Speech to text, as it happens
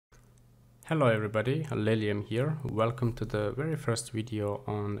Hello everybody, Lilium here. Welcome to the very first video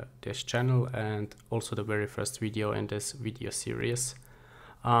on this channel and also the very first video in this video series.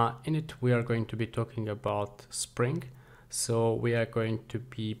 In it we are going to be talking about Spring. So we are going to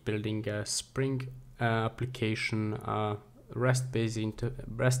be building a Spring application, REST-based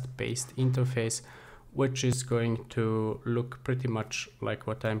interface, which is going to look pretty much like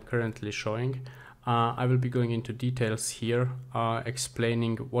what I'm currently showing. I will be going into details here,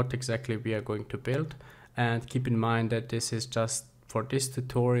 explaining what exactly we are going to build, and keep in mind that this is just for this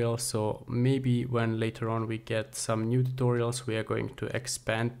tutorial, so maybe when later on we get some new tutorials we are going to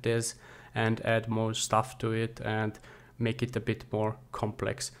expand this and add more stuff to it and make it a bit more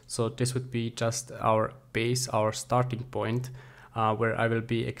complex. So this would be just our base, our starting point, where I will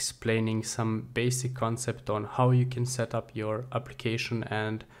be explaining some basic concept on how you can set up your application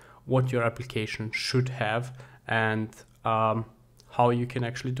and what your application should have and how you can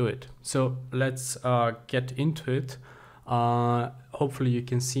actually do it. So let's get into it. Hopefully you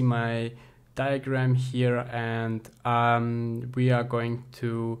can see my diagram here, and we are going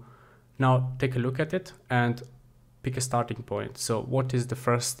to now take a look at it and pick a starting point. So what is the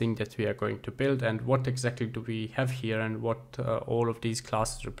first thing that we are going to build, and what exactly do we have here, and what all of these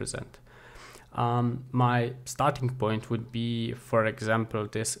classes represent. My starting point would be, for example,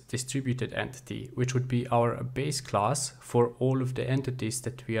 this distributed entity, which would be our base class for all of the entities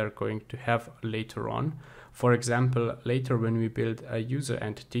that we are going to have later on. For example, later when we build a user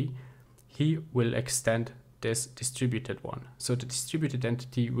entity, he will extend this distributed one. So the distributed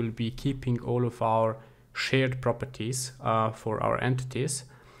entity will be keeping all of our shared properties for our entities,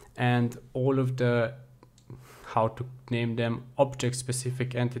 and all of the, how to name them, object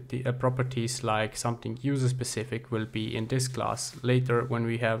specific entity properties like something user specific will be in this class. Later when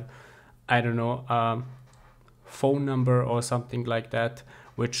we have, I don't know, phone number or something like that,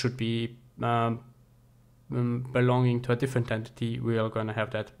 which should be belonging to a different entity, we are going to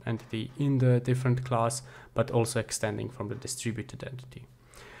have that entity in the different class, but also extending from the distributed entity.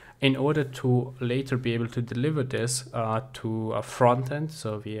 In order to later be able to deliver this to a front end,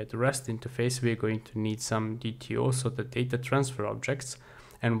 so via the REST interface, we're going to need some DTO, so the data transfer objects,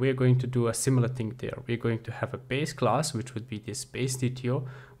 and we're going to do a similar thing there. We're going to have a base class, which would be this base DTO,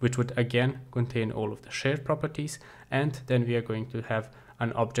 which would again contain all of the shared properties, and then we are going to have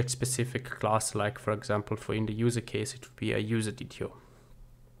an object specific class, like for example, for in the user case, it would be a user DTO.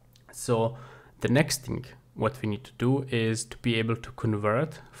 So the next thing what we need to do is to be able to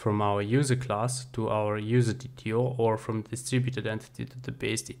convert from our user class to our user DTO, or from distributed entity to the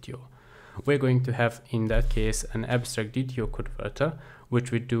base DTO. We're going to have in that case an abstract DTO converter,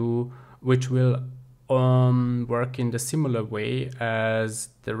 which will work in the similar way as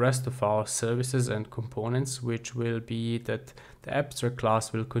the rest of our services and components, which will be that the abstract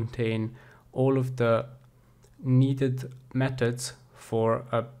class will contain all of the needed methods for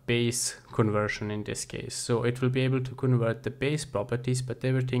a base conversion in this case. So it will be able to convert the base properties, but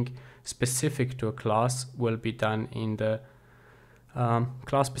everything specific to a class will be done in the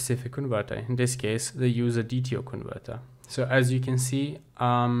class specific converter, in this case the user DTO converter. So as you can see,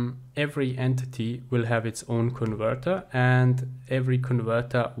 every entity will have its own converter, and every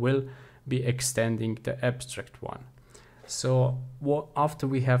converter will be extending the abstract one. So after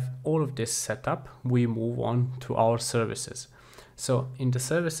we have all of this set up, we move on to our services. So in the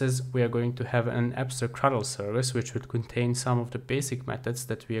services, we are going to have an abstract CRUDL service, which would contain some of the basic methods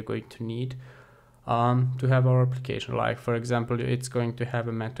that we are going to need to have our application. Like for example, it's going to have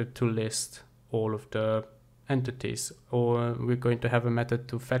a method to list all of the entities, or we're going to have a method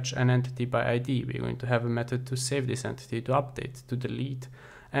to fetch an entity by ID. We're going to have a method to save this entity, to update, to delete,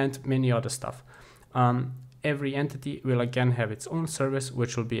 and many other stuff. Every entity will again have its own service,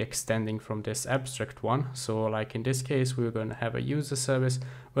 which will be extending from this abstract one. So like in this case, we're going to have a user service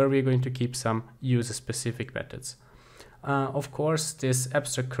where we're going to keep some user specific methods. Of course, this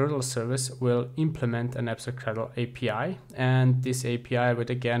abstract CRUDL service will implement an abstract CRUDL API, and this API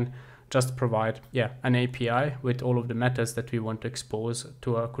would again just provide an API with all of the methods that we want to expose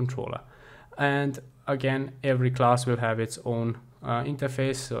to our controller. And again, every class will have its own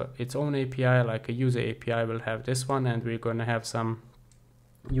interface, so its own API, like a user API will have this one, and we're going to have some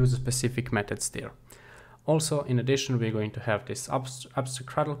user specific methods there. Also, in addition, we're going to have this abstract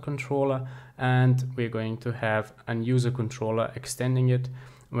CRUDL controller, and we're going to have a user controller extending it.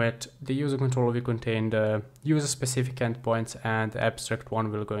 With the user controller will contain the user specific endpoints, and the abstract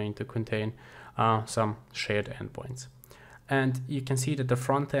one will going to contain some shared endpoints. And you can see that the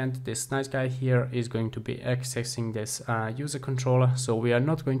front end, this nice guy here, is going to be accessing this user controller. So we are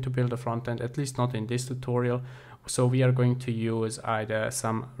not going to build a front end, at least not in this tutorial. So we are going to use either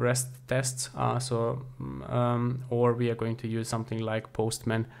some REST tests, or we are going to use something like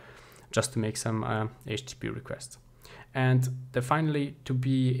Postman just to make some HTTP requests. And finally, to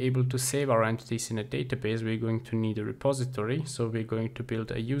be able to save our entities in a database, we're going to need a repository. So we're going to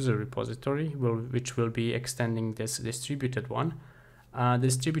build a user repository, which will be extending this distributed one. The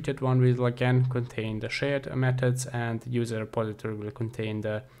distributed one will again contain the shared methods, and the user repository will contain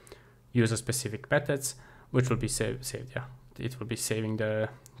the user-specific methods, which will be saved. Yeah, it will be saving them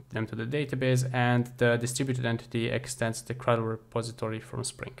to the database, and the distributed entity extends the CRUDL repository from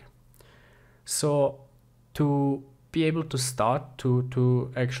Spring. So to be able to start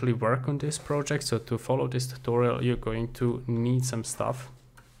to actually work on this project, so to follow this tutorial, you're going to need some stuff.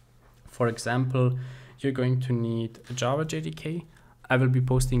 For example, you're going to need a Java JDK. I will be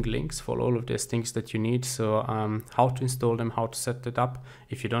posting links for all of these things that you need. So how to install them, how to set it up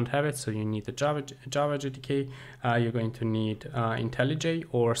if you don't have it. So you need the Java JDK. You're going to need Intellij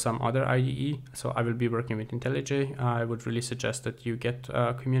or some other IDE. So I will be working with Intellij. I would really suggest that you get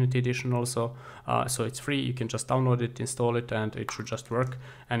Community Edition also. So it's free. You can just download it, install it, and it should just work.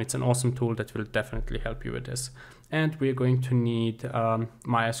 And it's an awesome tool that will definitely help you with this. And we're going to need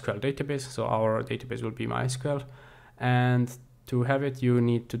MySQL database. So our database will be MySQL. And to have it, you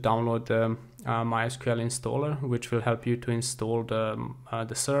need to download the MySQL installer, which will help you to install the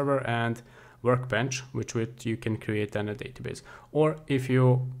server and workbench, which you can create then a database. Or if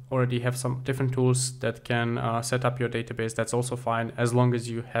you already have some different tools that can set up your database, that's also fine, as long as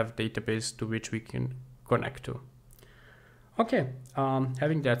you have database to which we can connect to. Okay,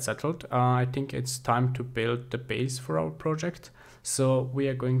 having that settled, I think it's time to build the base for our project. So we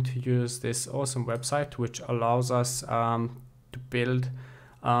are going to use this awesome website, which allows us to build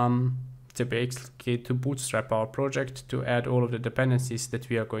to bootstrap our project, to add all of the dependencies that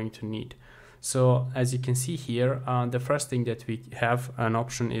we are going to need. So as you can see here, the first thing that we have an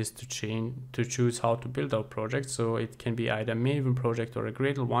option is to choose how to build our project. So it can be either Maven project or a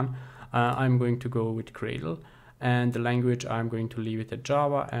Gradle one. I'm going to go with Gradle, and the language I'm going to leave it at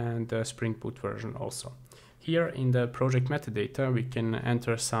Java, and the Spring Boot version also. Here in the project metadata, we can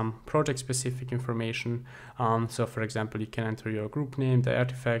enter some project-specific information. So for example, you can enter your group name, the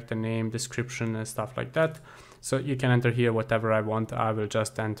artifact, the name, description, and stuff like that. So you can enter here whatever I want. I will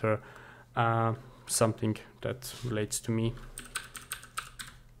just enter something that relates to me.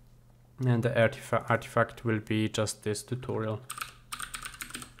 And the artifact will be just this tutorial.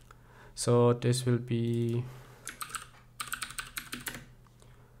 So this will be...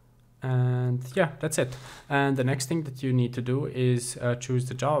 And yeah, that's it. And the next thing that you need to do is choose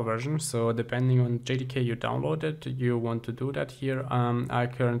the Java version. So depending on JDK you downloaded, you want to do that here. I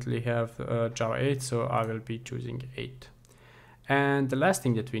currently have Java 8, so I will be choosing 8. And the last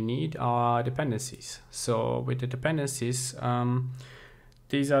thing that we need are dependencies. So with the dependencies,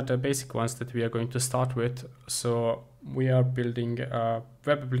 these are the basic ones that we are going to start with. So we are building a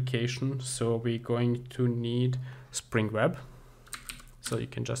web application, so we're going to need Spring Web. So you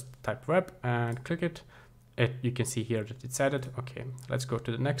can just type web and click it. You can see here that it's added. Okay, let's go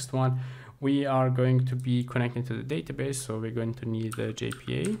to the next one. We are going to be connecting to the database, so we're going to need the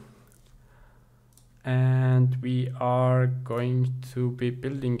JPA. And we are going to be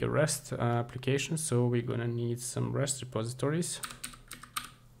building a REST application, so we're going to need some REST repositories.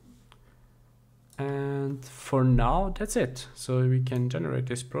 And for now, that's it. So we can generate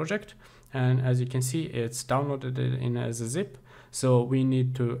this project. And as you can see, it's downloaded in as a zip. So we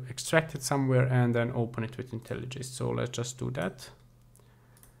need to extract it somewhere and then open it with Intellij. So let's just do that.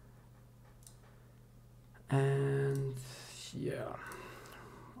 And yeah,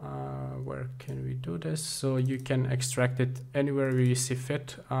 where can we do this? So you can extract it anywhere you see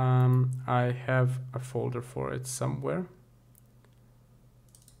fit. I have a folder for it somewhere.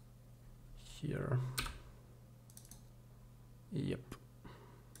 Here. Yep.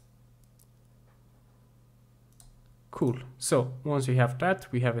 Cool. So once we have that,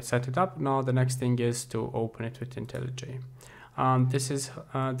 we have it set it up. Now the next thing is to open it with Intellij. This is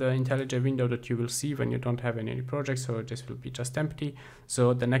the Intellij window that you will see when you don't have any projects, so this will be just empty.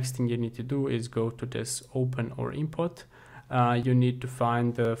 So the next thing you need to do is go to this open or import. You need to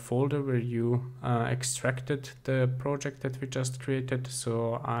find the folder where you extracted the project that we just created.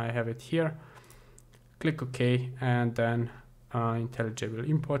 So I have it here. Click OK, and then Intellij will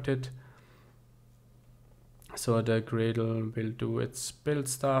import it. So the Gradle will do its build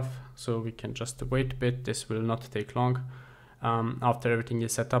stuff, so we can just wait a bit. This will not take long. After everything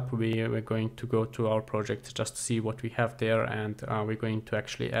is set up, we're going to go to our project just to see what we have there, and we're going to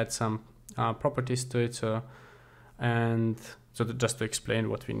actually add some properties to it. Just to explain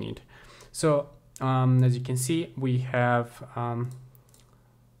what we need. So as you can see, we have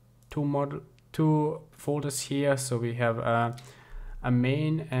two folders here. So we have a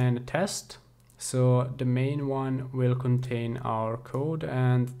main and a test. So the main one will contain our code,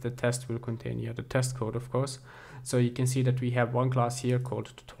 and the test will contain the test code, of course. So you can see that we have one class here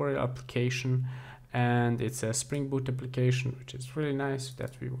called tutorial application, and it's a Spring Boot application, which is really nice.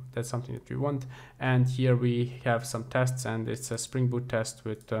 That's something that we want. And here we have some tests, and it's a Spring Boot test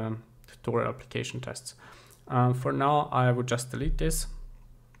with tutorial application tests. For now, I would just delete this.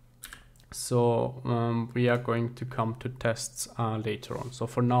 So we are going to come to tests later on. So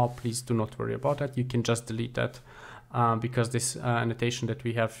for now, please do not worry about that. You can just delete that because this annotation that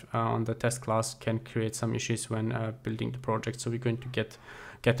we have on the test class can create some issues when building the project. So we're going to get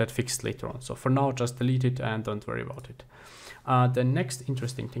that fixed later on. So for now, just delete it and don't worry about it. The next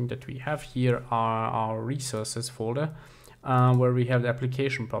interesting thing that we have here are our resources folder, where we have the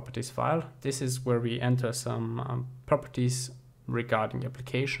application properties file. This is where we enter some properties regarding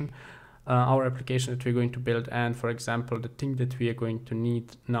application. Our application that we're going to build, and for example, the thing that we are going to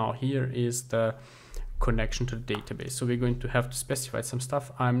need now here is the connection to the database. So we're going to have to specify some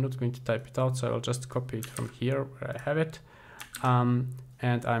stuff. I'm not going to type it out, so I'll just copy it from here where I have it.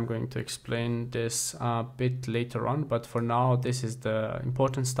 And I'm going to explain this a bit later on, but for now, this is the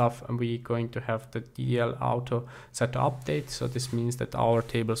important stuff, and we're going to have the DDL auto set to update. So this means that our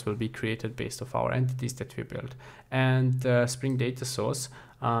tables will be created based off our entities that we build. And Spring Data Source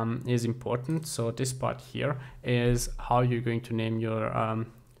is important. So this part here is how you're going to name your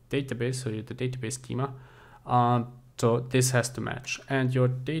database, so the database schema. So this has to match, and your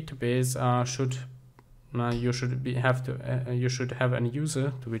database you should have a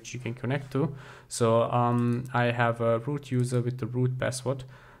user to which you can connect to. So I have a root user with the root password.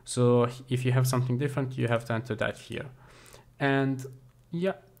 So if you have something different, you have to enter that here. And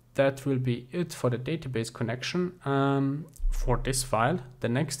yeah, that will be it for the database connection for this file. The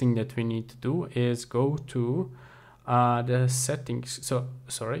next thing that we need to do is go to the settings. So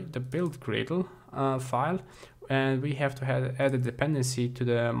sorry, the build CRUDL file. And we have to add a dependency to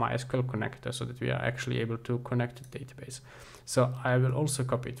the MySQL connector so that we are actually able to connect to the database. So I will also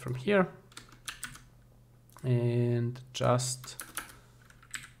copy it from here and just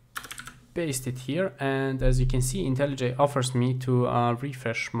paste it here. And as you can see, Intellij offers me to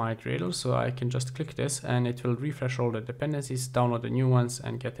refresh my CRUDL. So I can just click this and it will refresh all the dependencies, download the new ones,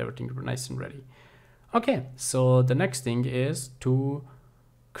 and get everything nice and ready. Okay, so the next thing is to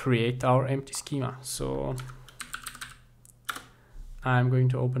create our empty schema. So I'm going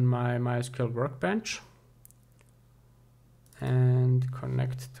to open my MySQL workbench and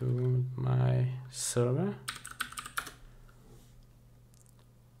connect to my server.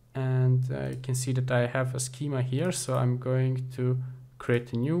 And you can see that I have a schema here. So I'm going to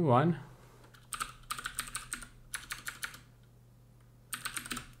create a new one.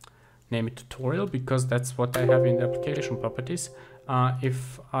 Name it tutorial because that's what I have in the application properties.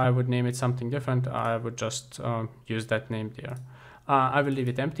 If I would name it something different, I would just use that name there. I will leave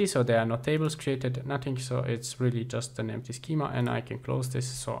it empty, so there are no tables created, nothing, so it's really just an empty schema, and I can close this,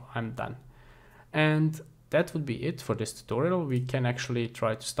 so I'm done. And that would be it for this tutorial. We can actually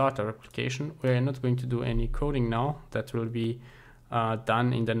try to start our application. We're not going to do any coding now. That will be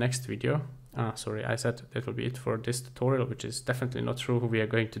done in the next video. Sorry, I said that will be it for this tutorial, which is definitely not true. We are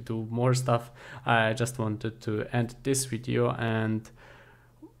going to do more stuff. I just wanted to end this video and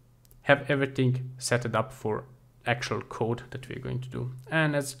have everything set up for actual code that we're going to do.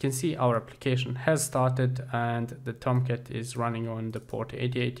 And as you can see, our application has started and the Tomcat is running on the port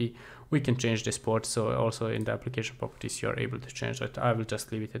 8080. We can change this port, so also in the application properties you are able to change that. I will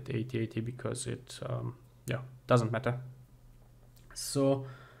just leave it at 8080 because it doesn't matter. So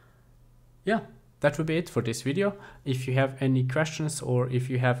yeah, that will be it for this video. If you have any questions or if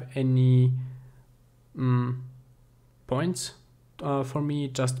you have any points for me,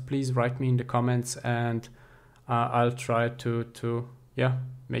 just please write me in the comments and I'll try to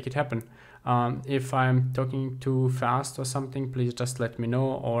make it happen. If I'm talking too fast or something, please just let me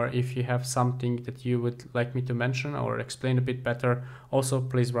know. Or if you have something that you would like me to mention or explain a bit better, also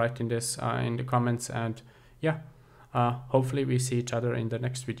please write in this in the comments. And yeah, hopefully we see each other in the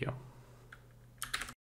next video.